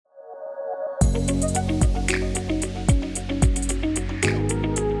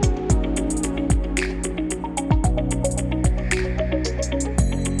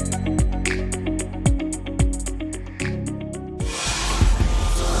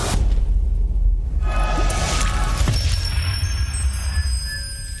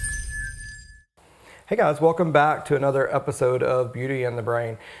Hey guys, welcome back to another episode of Beauty and the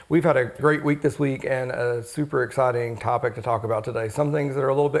Brain. We've had a great week this week and a super exciting topic to talk about today. Some things that are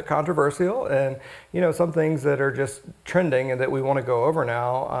a little bit controversial and some things that are just trending and that we want to go over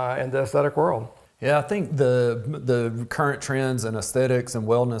now in the aesthetic world. Yeah, I think the current trends in aesthetics and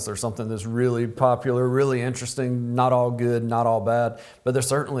wellness are something that's really popular, really interesting, not all good, not all bad, but they're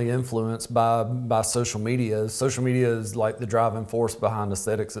certainly influenced by social media. Social media is like the driving force behind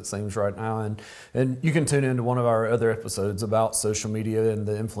aesthetics, it seems, right now. And you can tune into one of our other episodes about social media and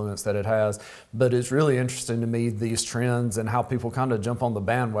the influence that it has. But it's really interesting to me, these trends and how people kind of jump on the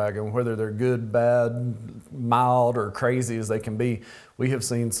bandwagon, whether they're good, bad, mild, or crazy as they can be. We have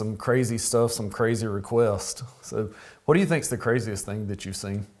seen some crazy stuff, some crazy requests. So what do you think is the craziest thing that you've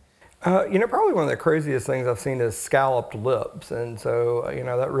seen? Probably one of the craziest things I've seen is scalloped lips. And so,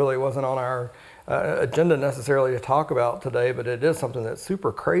 that really wasn't on our agenda necessarily to talk about today, but it is something that's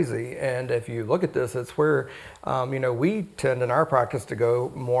super crazy. And if you look at this, it's where, we tend in our practice to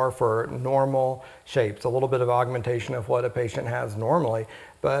go more for normal shapes, a little bit of augmentation of what a patient has normally.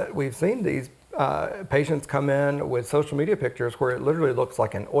 But we've seen these patients come in with social media pictures where it literally looks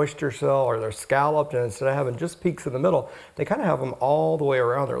like an oyster shell or they're scalloped, and instead of having just peaks in the middle, they kind of have them all the way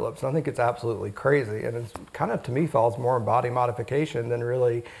around their lips. And I think it's absolutely crazy, and it's kind of, to me, falls more in body modification than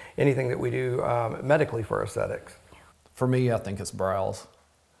really anything that we do medically for aesthetics. For me, I think it's brows.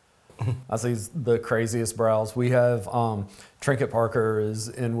 I see the craziest brows. We have Trinket Parker is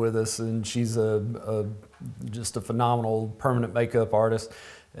in with us, and she's just a phenomenal permanent makeup artist.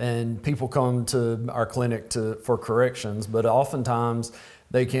 And people come to our clinic for corrections, but oftentimes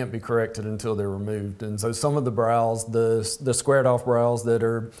they can't be corrected until they're removed. And so some of the brows, the squared off brows that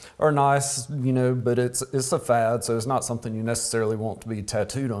are nice, but it's a fad, so it's not something you necessarily want to be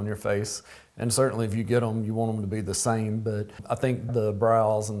tattooed on your face. And certainly if you get them, you want them to be the same. But I think the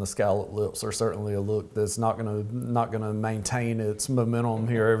brows and the scalloped lips are certainly a look that's not gonna maintain its momentum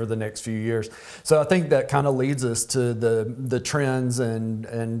here over the next few years. So I think that kind of leads us to the trends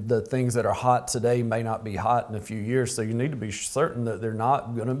and the things that are hot today may not be hot in a few years. So you need to be certain that they're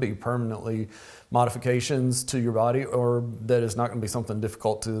not gonna be permanently modifications to your body, or that it's not going to be something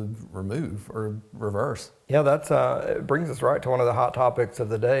difficult to remove or reverse. Yeah, it brings us right to one of the hot topics of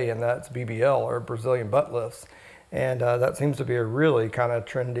the day, and that's BBL, or Brazilian butt lifts. And that seems to be a really kind of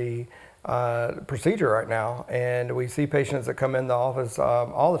trendy procedure right now. And we see patients that come in the office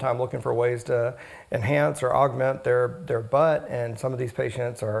all the time looking for ways to enhance or augment their butt. And some of these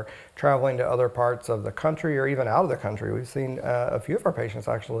patients are traveling to other parts of the country or even out of the country. We've seen a few of our patients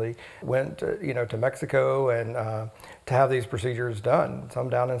actually went to Mexico and to have these procedures done, some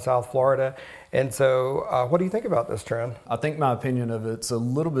down in South Florida. And so what do you think about this trend? I think my opinion of it's a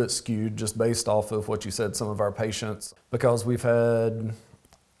little bit skewed just based off of what you said, some of our patients, because we've had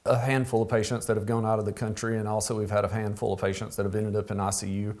a handful of patients that have gone out of the country, and also we've had a handful of patients that have ended up in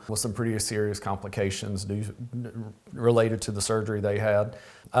ICU with some pretty serious complications related to the surgery they had.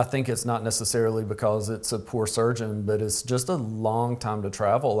 I think it's not necessarily because it's a poor surgeon, but it's just a long time to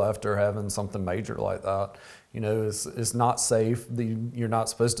travel after having something major like that. It's not safe. You're not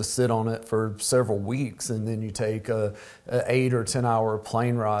supposed to sit on it for several weeks, and then you take a 8 or 10 hour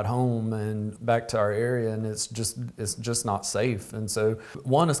plane ride home and back to our area, and it's just not safe. And so,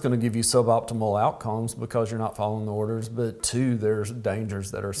 one, it's going to give you suboptimal outcomes because you're not following the orders, but two, there's dangers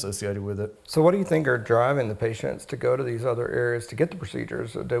that are associated with it. So what do you think are driving the patients to go to these other areas to get the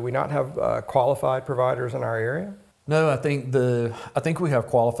procedures? Do we not have qualified providers in our area? No, I think we have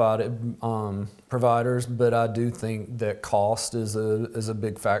qualified providers, but I do think that cost is a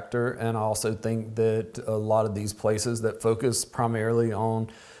big factor, and I also think that a lot of these places that focus primarily on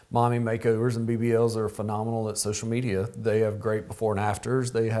mommy makeovers and BBLs are phenomenal at social media. They have great before and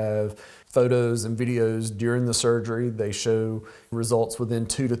afters. They have photos and videos during the surgery. They show results within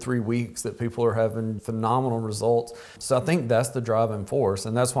 2 to 3 weeks that people are having phenomenal results. So I think that's the driving force.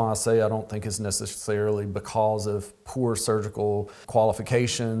 And that's why I say I don't think it's necessarily because of poor surgical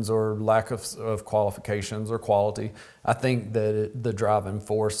qualifications or lack of qualifications or quality. I think that the driving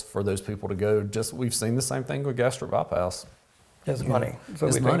force for those people to go, we've seen the same thing with gastric bypass. Is money. So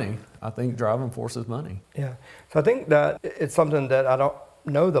it's money. I think driving force is money. Yeah. So I think that it's something that I don't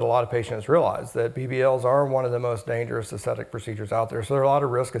know that a lot of patients realize, that BBLs are one of the most dangerous aesthetic procedures out there. So there are a lot of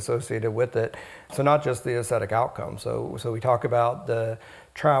risk associated with it. So not just the aesthetic outcome. So we talk about the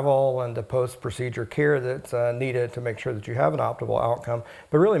travel and the post-procedure care that's needed to make sure that you have an optimal outcome.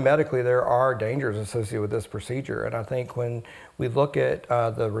 But really medically, there are dangers associated with this procedure. And I think when we look at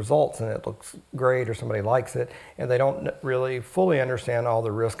the results and it looks great or somebody likes it and they don't really fully understand all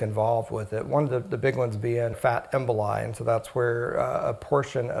the risk involved with it, one of the big ones being fat emboli. And so that's where a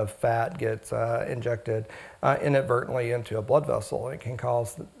portion of fat gets injected inadvertently into a blood vessel. It can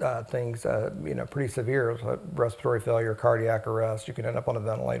cause things pretty severe, like respiratory failure, cardiac arrest. You can end up on a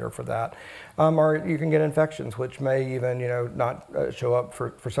ventilator for that. Or you can get infections, which may even not show up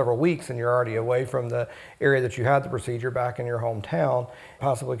for several weeks, and you're already away from the area that you had the procedure back in your hometown.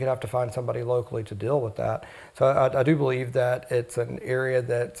 Possibly could have to find somebody locally to deal with that. So I do believe that it's an area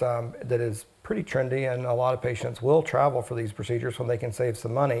that is pretty trendy, and a lot of patients will travel for these procedures when they can save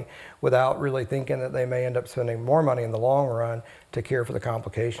some money without really thinking that they may end up spending more money in the long run to care for the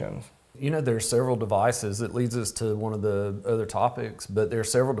complications. There are several devices. It leads us to one of the other topics, but there are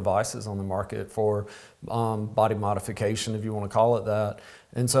several devices on the market for body modification, if you want to call it that.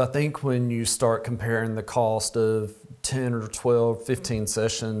 And so I think when you start comparing the cost of 10 or 12, 15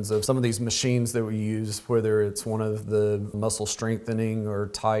 sessions of some of these machines that we use, whether it's one of the muscle strengthening or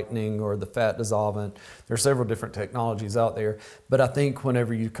tightening or the fat dissolvent, there are several different technologies out there. But I think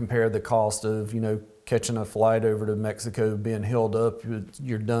whenever you compare the cost of, catching a flight over to Mexico, being healed up,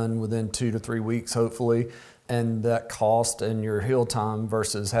 you're done within 2 to 3 weeks, hopefully. And that cost and your heal time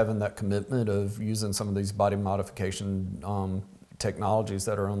versus having that commitment of using some of these body modification technologies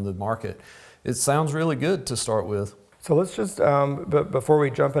that are on the market. It sounds really good to start with. So let's just, but before we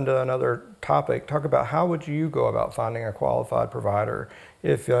jump into another topic, talk about how would you go about finding a qualified provider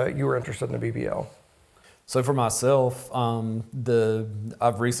if you were interested in a BBL? So for myself,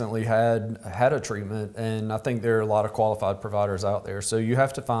 I've recently had a treatment, and I think there are a lot of qualified providers out there. So you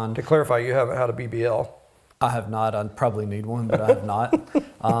have to find. To clarify, you haven't had a BBL. I have not. I probably need one, but I have not.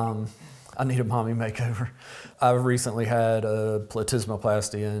 I need a mommy makeover. I recently had a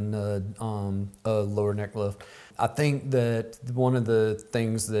platysmoplasty and a lower neck lift. I think that one of the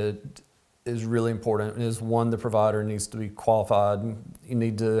things that is really important is, one, the provider needs to be qualified. You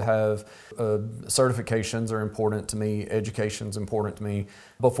need to have certifications are important to me. Education's important to me.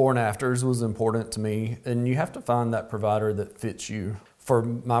 Before and afters was important to me. And you have to find that provider that fits you. For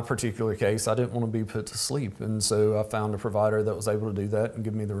my particular case, I didn't want to be put to sleep. And so I found a provider that was able to do that and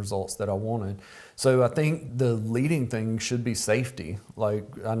give me the results that I wanted. So I think the leading thing should be safety. Like,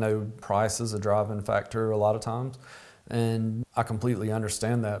 I know price is a driving factor a lot of times, and I completely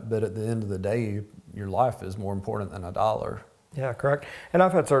understand that. But at the end of the day, your life is more important than a dollar. Yeah, correct. And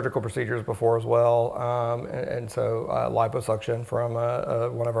I've had surgical procedures before as well. And so liposuction from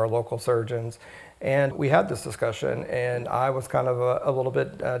one of our local surgeons. And we had this discussion, and I was kind of a little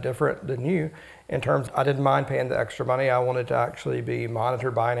bit different than you in terms, I didn't mind paying the extra money. I wanted to actually be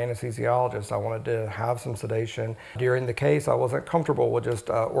monitored by an anesthesiologist. I wanted to have some sedation. During the case, I wasn't comfortable with just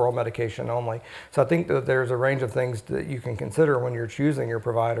oral medication only. So I think that there's a range of things that you can consider when you're choosing your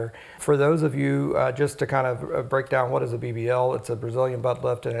provider. For those of you, just to kind of break down what is a BBL, it's a Brazilian butt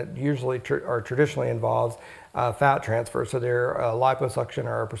lift, and it usually traditionally involves fat transfer. So they're liposuction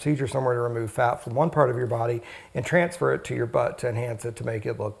or a procedure somewhere to remove fat from one part of your body and transfer it to your butt to enhance it to make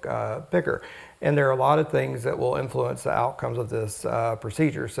it look bigger. And there are a lot of things that will influence the outcomes of this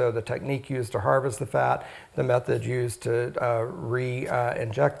procedure. So the technique used to harvest the fat, the method used to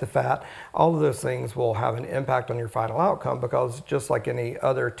re-inject the fat, all of those things will have an impact on your final outcome, because just like any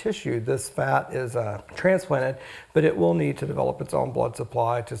other tissue, this fat is transplanted, but it will need to develop its own blood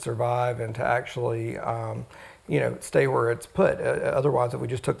supply to survive and to actually stay where it's put. Otherwise, if we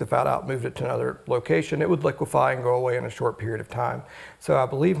just took the fat out, moved it to another location, it would liquefy and go away in a short period of time. So I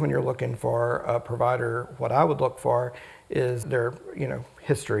believe when you're looking for a provider, what I would look for is their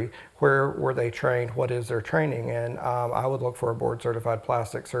history. Where were they trained? What is their training? And I would look for a board certified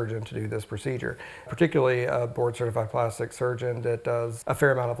plastic surgeon to do this procedure, particularly a board certified plastic surgeon that does a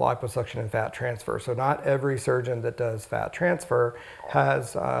fair amount of liposuction and fat transfer. So not every surgeon that does fat transfer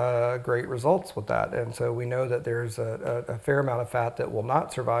has great results with that. And so we know that there's a fair amount of fat that will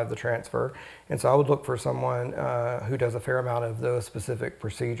not survive the transfer. And so I would look for someone who does a fair amount of those specific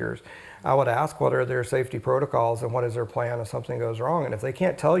procedures. I would ask what are their safety protocols and what is their plan if something goes wrong. And if they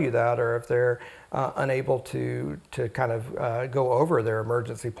can't tell you that, or if they're unable to kind of go over their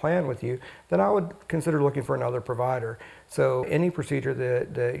emergency plan with you, then I would consider looking for another provider. So any procedure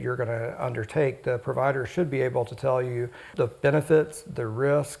that you're going to undertake, the provider should be able to tell you the benefits, the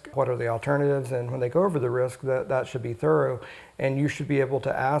risk, what are the alternatives, and when they go over the risk, that should be thorough, and you should be able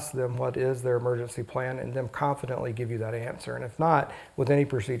to ask them what is their emergency plan and them confidently give you that answer. And if not, with any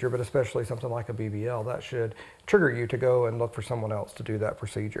procedure, but especially something like a BBL, that should trigger you to go and look for someone else to do that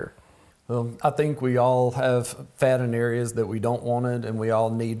procedure. Well, I think we all have fat in areas that we don't want it, and we all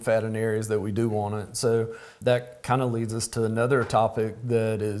need fat in areas that we do want it. So that kind of leads us to another topic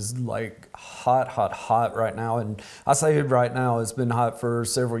that is like hot right now. And I say it right now, it's been hot for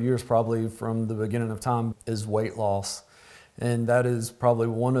several years, probably from the beginning of time, is weight loss. And that is probably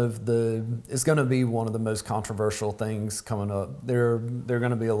it's going to be one of the most controversial things coming up. There are going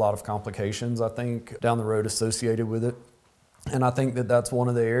to be a lot of complications, I think, down the road associated with it. And I think that that's one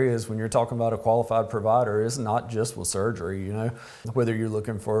of the areas when you're talking about a qualified provider, is not just with surgery, whether you're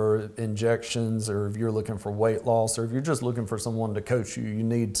looking for injections or if you're looking for weight loss or if you're just looking for someone to coach you, you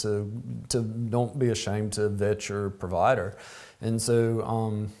need to don't be ashamed to vet your provider. And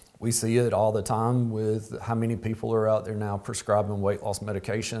so we see it all the time with how many people are out there now prescribing weight loss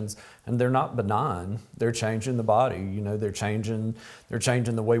medications, and they're not benign. They're changing the body. They're changing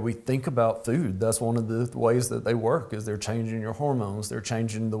the way we think about food. That's one of the ways that they work, is they're changing your hormones. They're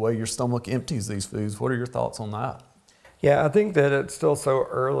changing the way your stomach empties these foods. What are your thoughts on that? Yeah, I think that it's still so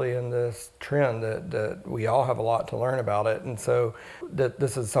early in this trend that we all have a lot to learn about it. And so that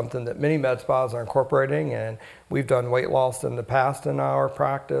this is something that many med spas are incorporating, and we've done weight loss in the past in our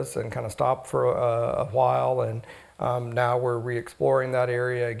practice and kind of stopped for a while, and now we're re-exploring that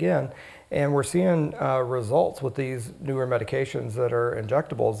area again. And we're seeing results with these newer medications that are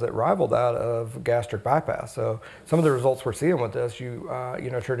injectables that rival that of gastric bypass. So some of the results we're seeing with this, you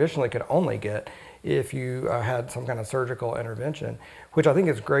traditionally could only get if you had some kind of surgical intervention, which I think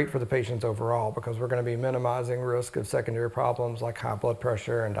is great for the patients overall, because we're going to be minimizing risk of secondary problems like high blood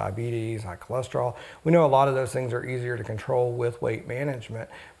pressure and diabetes, high cholesterol. We know a lot of those things are easier to control with weight management,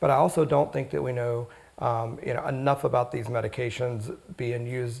 but I also don't think that we know enough about these medications being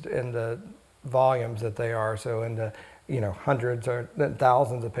used in the volumes that they are. So in the hundreds or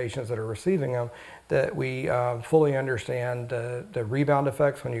thousands of patients that are receiving them, that we fully understand the rebound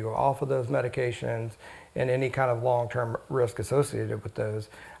effects when you go off of those medications and any kind of long-term risk associated with those.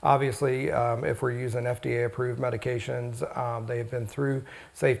 Obviously, if we're using FDA-approved medications, they've been through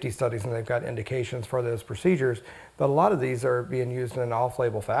safety studies and they've got indications for those procedures. But a lot of these are being used in an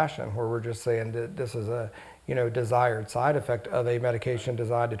off-label fashion, where we're just saying that this is a desired side effect of a medication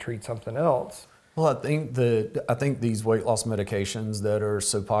designed to treat something else. Well, I think these weight loss medications that are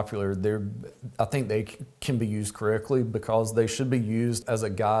so popular, I think they can be used correctly, because they should be used as a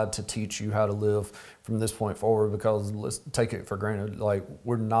guide to teach you how to live from this point forward, because let's take it for granted, like,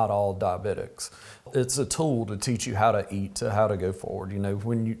 we're not all diabetics. It's a tool to teach you how to eat, to how to go forward.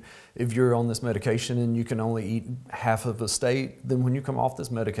 If you're on this medication and you can only eat half of a steak, then when you come off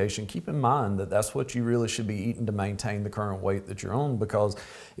this medication, keep in mind that that's what you really should be eating to maintain the current weight that you're on. Because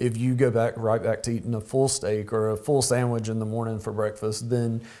if you go right back to eating a full steak or a full sandwich in the morning for breakfast,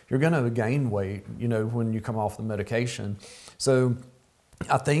 then you're going to gain weight, when you come off the medication. So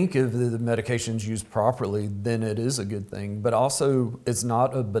I think if the medication's used properly, then it is a good thing. But also, it's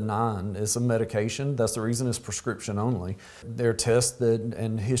not a benign, it's a medication. That's the reason it's prescription only. There are tests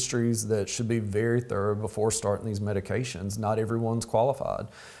and histories that should be very thorough before starting these medications. Not everyone's qualified.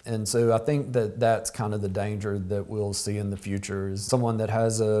 And so I think that that's kind of the danger that we'll see in the future, is someone that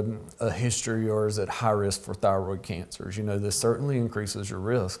has a history or is at high risk for thyroid cancers. This certainly increases your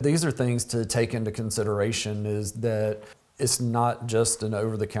risk. These are things to take into consideration, is that it's not just an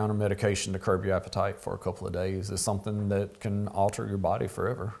over-the-counter medication to curb your appetite for a couple of days. It's something that can alter your body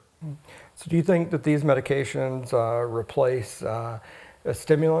forever. So do you think that these medications replace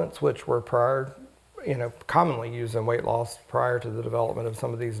stimulants, which were commonly used in weight loss prior to the development of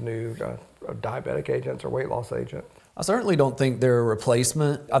some of these new diabetic agents or weight loss agents? I certainly don't think they're a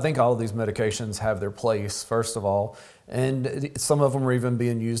replacement. I think all of these medications have their place, first of all. And some of them are even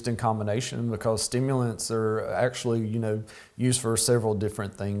being used in combination, because stimulants are actually, used for several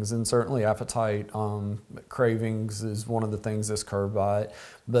different things. And certainly appetite cravings is one of the things that's curbed by it.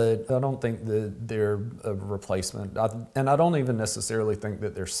 But I don't think that they're a replacement. And I don't even necessarily think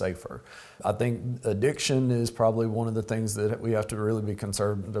that they're safer. I think addiction is probably one of the things that we have to really be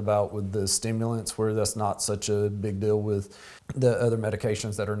concerned about with the stimulants, where that's not such a big deal with the other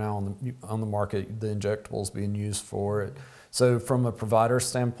medications that are now on the market, the injectables being used for it. So from a provider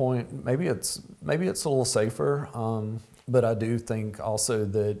standpoint, maybe it's a little safer, but I do think also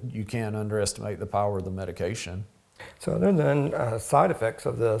that you can't underestimate the power of the medication. So other than side effects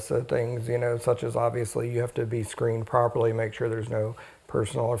of this, things, such as obviously you have to be screened properly, make sure there's no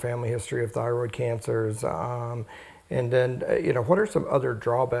personal or family history of thyroid cancers. And then, what are some other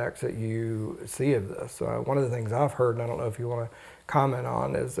drawbacks that you see of this? One of the things I've heard, and I don't know if you want to comment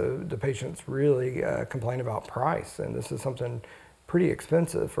on, is the patients really complain about price. And this is something pretty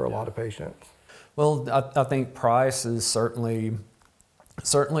expensive for a lot of patients. Well, I think price is certainly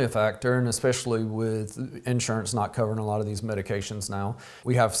a factor, and especially with insurance not covering a lot of these medications now.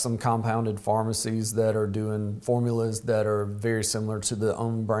 We have some compounded pharmacies that are doing formulas that are very similar to the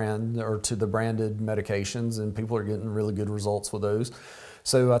own brand or to the branded medications, and people are getting really good results with those.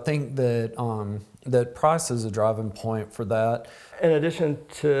 So I think that that price is a driving point for that. In addition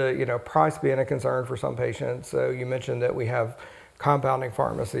to price being a concern for some patients, so you mentioned that we have compounding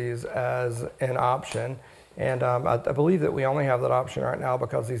pharmacies as an option. And I believe that we only have that option right now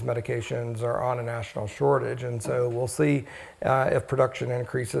because these medications are on a national shortage. And so we'll see if production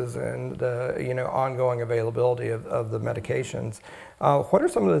increases and the ongoing availability of the medications. What are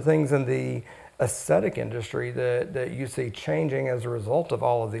some of the things in the aesthetic industry that you see changing as a result of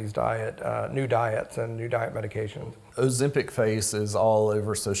all of these new diets and new diet medications? Ozempic face is all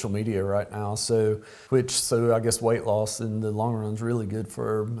over social media right now, so I guess weight loss in the long run is really good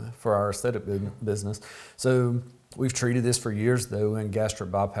for our aesthetic business. So we've treated this for years though in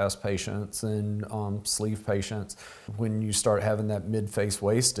gastric bypass patients and sleeve patients. When you start having that mid-face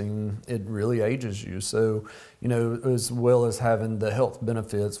wasting, it really ages you. So, as well as having the health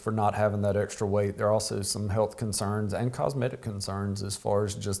benefits for not having that extra weight, there are also some health concerns and cosmetic concerns as far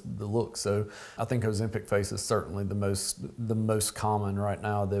as just the look. So I think Ozempic face is certainly the most common right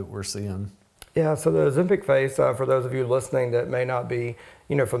now that we're seeing. Yeah, so the Ozempic face, for those of you listening that may not be,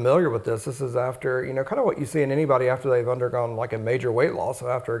 familiar with this is after, kind of what you see in anybody after they've undergone like a major weight loss. So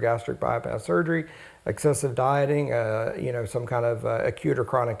after a gastric bypass surgery, excessive dieting, some kind of acute or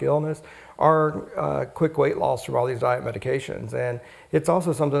chronic illness, or quick weight loss from all these diet medications. And it's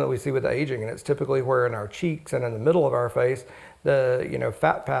also something that we see with aging, and it's typically where in our cheeks and in the middle of our face, the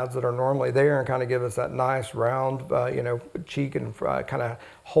fat pads that are normally there and kind of give us that nice round cheek and kind of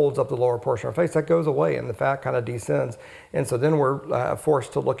holds up the lower portion of our face, that goes away and the fat kind of descends. And so then we're forced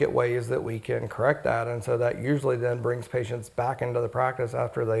to look at ways that we can correct that. And so that usually then brings patients back into the practice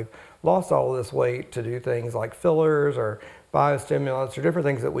after they've lost all of this weight to do things like fillers or biostimulants or different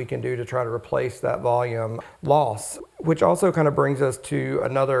things that we can do to try to replace that volume loss, which also kind of brings us to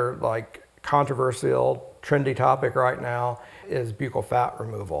another controversial, trendy topic right now is buccal fat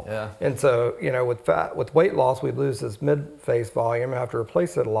removal. Yeah. And so, with weight loss, we lose this mid-face volume, have to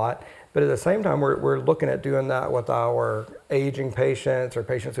replace it a lot. But at the same time, we're looking at doing that with our aging patients or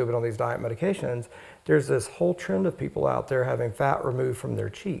patients who've been on these diet medications. There's this whole trend of people out there having fat removed from their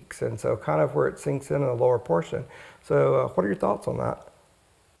cheeks. And so kind of where it sinks in the lower portion. So what are your thoughts on that?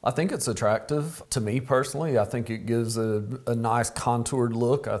 I think it's attractive to me personally. I think it gives a nice contoured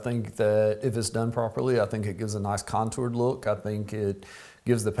look. I think that if it's done properly, I think it gives a nice contoured look. I think it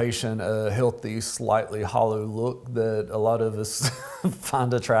gives the patient a healthy, slightly hollow look that a lot of us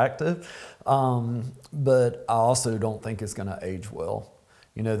find attractive. But I also don't think it's going to age well.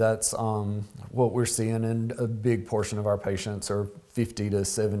 That's what we're seeing, and a big portion of our patients are 50 to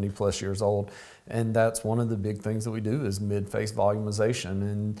 70 plus years old. And that's one of the big things that we do is mid-face volumization.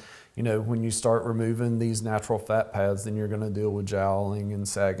 And, when you start removing these natural fat pads, then you're going to deal with jowling and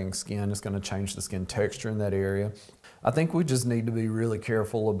sagging skin. It's going to change the skin texture in that area. I think we just need to be really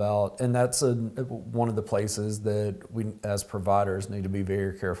careful about, and that's one of the places that we as providers need to be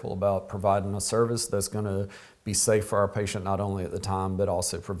very careful about providing a service that's going to be safe for our patient, not only at the time, but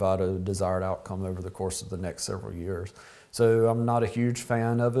also provide a desired outcome over the course of the next several years. So I'm not a huge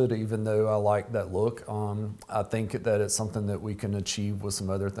fan of it, even though I like that look. I think that it's something that we can achieve with some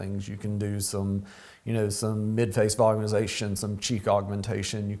other things. You can do some mid-face volumization, some cheek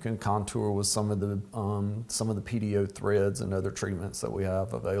augmentation. You can contour with some of the PDO threads and other treatments that we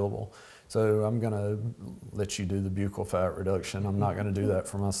have available. So I'm gonna let you do the buccal fat reduction. I'm not gonna do that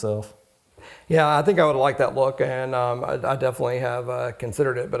for myself. Yeah, I think I would like that look, and I definitely have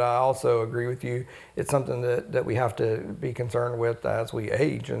considered it, but I also agree with you. It's something that we have to be concerned with as we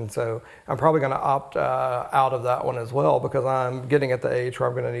age, and so I'm probably going to opt out of that one as well, because I'm getting at the age where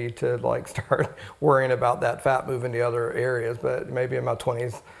I'm going to need to start worrying about that fat moving to other areas. But maybe in my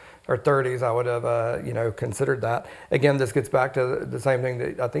 20s or 30s, I would have considered that. Again, this gets back to the same thing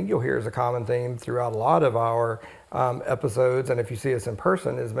that I think you'll hear as a common theme throughout a lot of our episodes, and if you see us in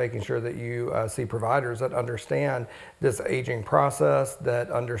person, is making sure that you see providers that understand this aging process, that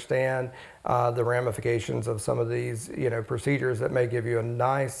understand the ramifications of some of these, procedures that may give you a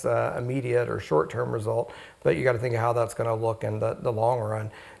nice immediate or short-term result, but you got to think of how that's going to look in the long run.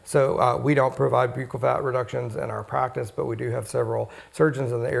 So we don't provide buccal fat reductions in our practice, but we do have several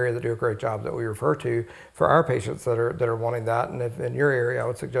surgeons in the area that do a great job that we refer to for our patients that are wanting that. And if in your area, I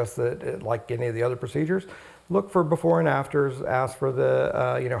would suggest that, like any of the other procedures, look for before and afters. Ask for the,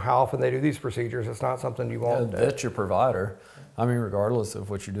 how often they do these procedures. It's not something you want. Vet your provider. I mean, regardless of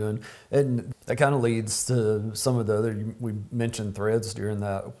what you're doing. And that kind of leads to some of the other, we mentioned threads during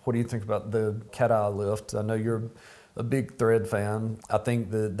that. What do you think about the cat-eye lift? I know you're a big thread fan. I think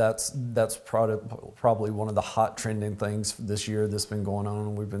that's probably one of the hot trending things this year that's been going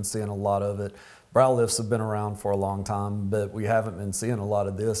on. We've been seeing a lot of it. Brow lifts have been around for a long time, but we haven't been seeing a lot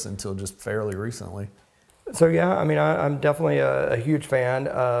of this until just fairly recently. So yeah, I mean, I'm definitely a huge fan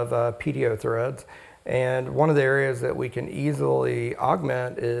of PDO threads. And one of the areas that we can easily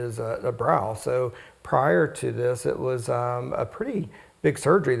augment is a brow. So prior to this, it was a pretty big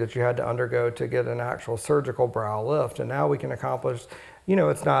surgery that you had to undergo to get an actual surgical brow lift. And now we can accomplish,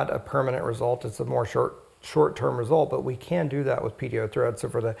 it's not a permanent result, it's a more short-term result, but we can do that with PDO threads. So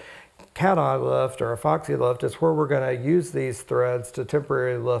for the cat-eye lift or a foxy lift, is where we're going to use these threads to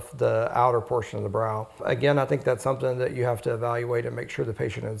temporarily lift the outer portion of the brow. Again, I think that's something that you have to evaluate and make sure the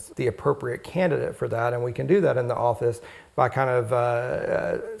patient is the appropriate candidate for that. And we can do that in the office by kind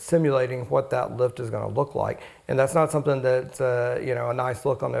of simulating what that lift is going to look like. And that's not something that's a nice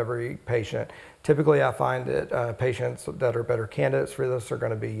look on every patient. Typically, I find that patients that are better candidates for this are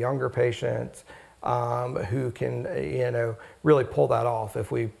going to be younger patients, who can, really pull that off.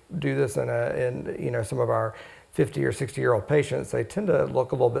 If we do this in some of our 50 or 60-year-old patients, they tend to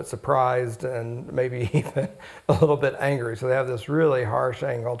look a little bit surprised and maybe even a little bit angry. So they have this really harsh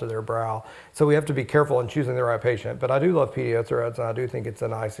angle to their brow. So we have to be careful in choosing the right patient. But I do love PDO threads, and I do think it's a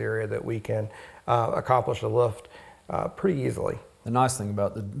nice area that we can accomplish a lift pretty easily. The nice thing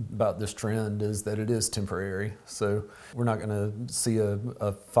about this trend is that it is temporary. So we're not going to see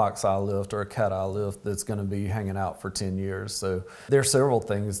a fox eye lift or a cat eye lift that's going to be hanging out for 10 years. So there are several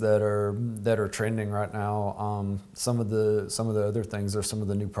things that are trending right now. Some of the other things are some of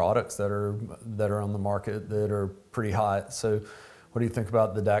the new products that are on the market that are pretty hot. So what do you think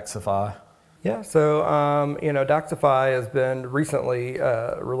about the Daxxify? Yeah, so Daxxify has been recently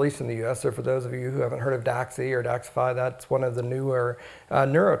released in the US. So for those of you who haven't heard of Daxi or Daxxify, that's one of the newer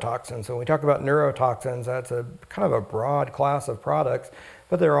neurotoxins. So when we talk about neurotoxins, that's a kind of a broad class of products,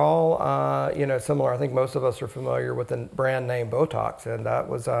 but they're all similar. I think most of us are familiar with the brand name Botox, and that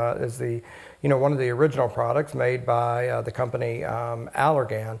is the one of the original products made by the company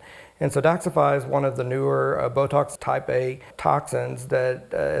Allergan. And so Daxxify is one of the newer Botox type A toxins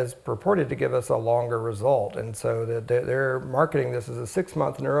that is purported to give us a longer result. And so they're marketing this as a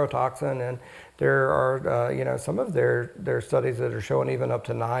 6-month neurotoxin, and there are some of their studies that are showing even up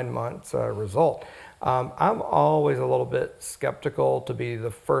to 9 months result. I'm always a little bit skeptical to be the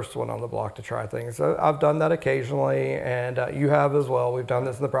first one on the block to try things. So I've done that occasionally, and you have as well. We've done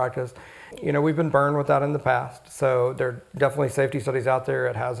this in the practice. We've been burned with that in the past. So there are definitely safety studies out there.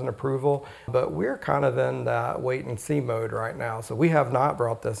 It has an approval, but we're kind of in that wait and see mode right now. So we have not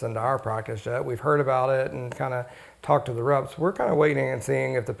brought this into our practice yet. We've heard about it and kind of talked to the reps. We're kind of waiting and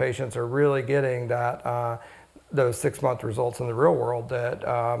seeing if the patients are really getting that those 6-month results in the real world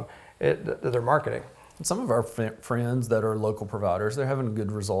that they're marketing. Some of our friends that are local providers, they're having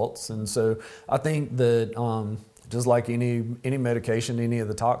good results. And so I think that just like any medication, any of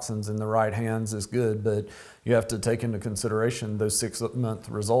the toxins in the right hands is good, but you have to take into consideration those 6-month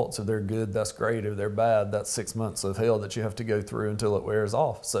results. If they're good, that's great. If they're bad, that's 6 months of hell that you have to go through until it wears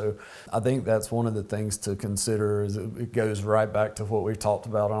off. So I think that's one of the things to consider. Is it goes right back to what we talked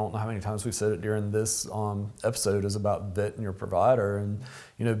about. I don't know how many times we said it during this episode, is about vetting your provider and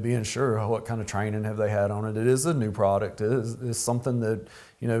being sure what kind of training have they had on it. It is a new product. It is something that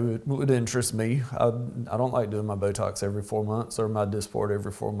it would interest me. I don't like doing my Botox every 4 months or my Dysport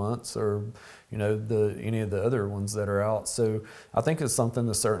every 4 months or any of the other ones that are out. So I think it's something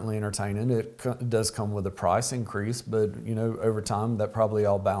that's certainly entertaining. It does come with a price increase, but over time that probably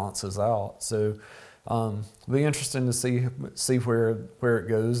all balances out. So it'll be interesting to see where it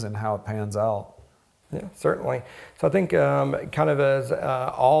goes and how it pans out. Yeah, certainly. So I think kind of as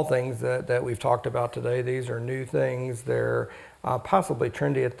all things that we've talked about today, these are new things. They're possibly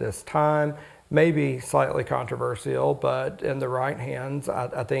trendy at this time, maybe slightly controversial, but in the right hands,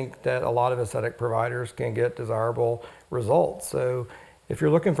 I think that a lot of aesthetic providers can get desirable results. So If you're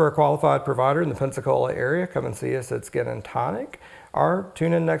looking for a qualified provider in the Pensacola area, come and see us at Skin and Tonic, or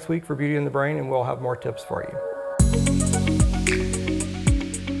tune in next week for Beauty in the Brain and we'll have more tips for you.